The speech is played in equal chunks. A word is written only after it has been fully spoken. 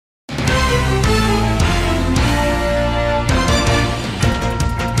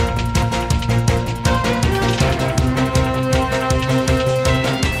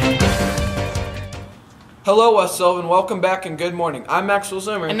Hello, West Sylvan. Welcome back and good morning. I'm Maxwell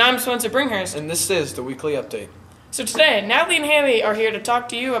Zimmer. And I'm Spencer Bringhurst. And this is the Weekly Update. So today, Natalie and Haley are here to talk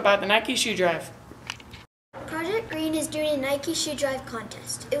to you about the Nike Shoe Drive. Project Green is doing a Nike Shoe Drive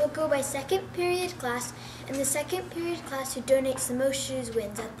contest. It will go by second period class, and the second period class who donates the most shoes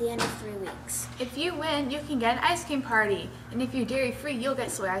wins at the end of 3 weeks. If you win, you can get an ice cream party, and if you're dairy-free, you'll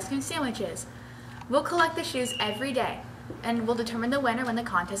get soy ice cream sandwiches. We'll collect the shoes every day, and we'll determine the winner when the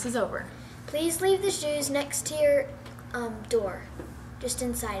contest is over. Please leave the shoes next to your door, just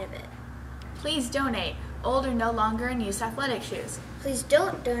inside of it. Please donate old or no longer in use athletic shoes. Please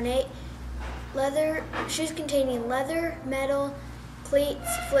don't donate shoes containing leather, metal, cleats,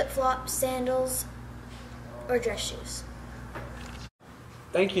 flip-flops, sandals, or dress shoes.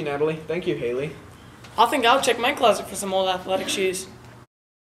 Thank you, Natalie. Thank you, Haley. I think I'll check my closet for some old athletic shoes.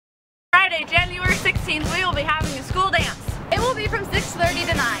 Friday, January 16th, we will be having a school dance. It will be from 6:30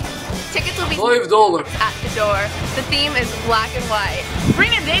 to 9. Tickets will be $5 at the door. The theme is black and white.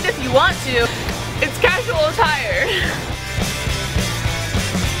 Bring a date if you want to. It's casual attire.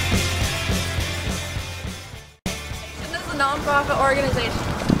 This is a non-profit organization.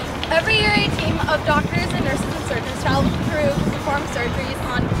 Every year, a team of doctors and nurses and surgeons travel through to perform surgeries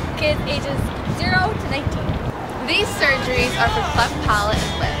on kids ages 0 to 19. These surgeries are for cleft palate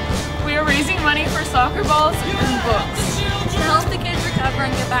and lip. We are raising money for soccer balls and books to help the kids recover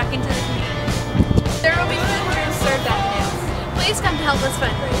and get back into the community. There will be food and drinks served at meals. Please come to help us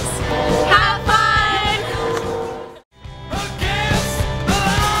fundraise. Have fun!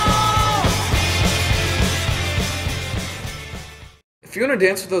 If you want to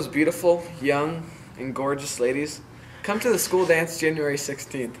dance with those beautiful, young, and gorgeous ladies, come to the school dance January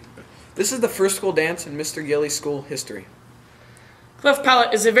 16th. This is the first school dance in Mr. Gilly's school history. Cleft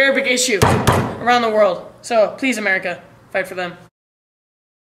palate is a very big issue around the world, so please, America, fight for them.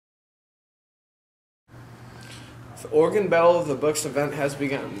 The Oregon Battle of the Books event has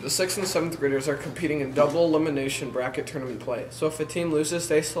begun. The 6th and 7th graders are competing in double elimination bracket tournament play, so if a team loses,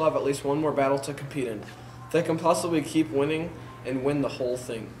 they still have at least one more battle to compete in. They can possibly keep winning and win the whole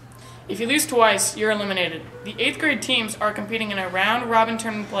thing. If you lose twice, you're eliminated. The 8th grade teams are competing in a round-robin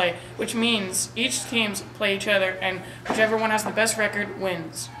tournament play, which means each teams play each other, and whichever one has the best record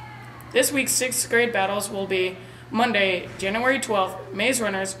wins. This week's 6th grade battles will be Monday, January 12th, Maze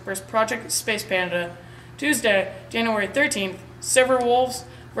Runners vs. Project Space Panda. Tuesday, January 13th, Silver Wolves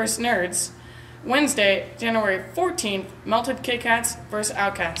vs. Nerds. Wednesday, January 14th, Melted Kit Kats vs.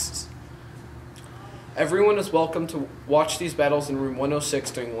 Outcasts. Everyone is welcome to watch these battles in room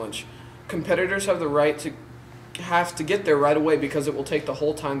 106 during lunch. Competitors have the right to get there right away because it will take the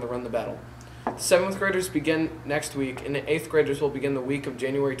whole time to run the battle. The 7th graders begin next week, and the 8th graders will begin the week of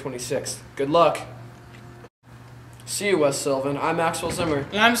January 26th. Good luck! See you, West Sylvan. I'm Maxwell Zimmer.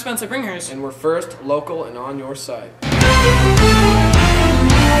 And I'm Spencer Bringhurst. And we're first, local, and on your side.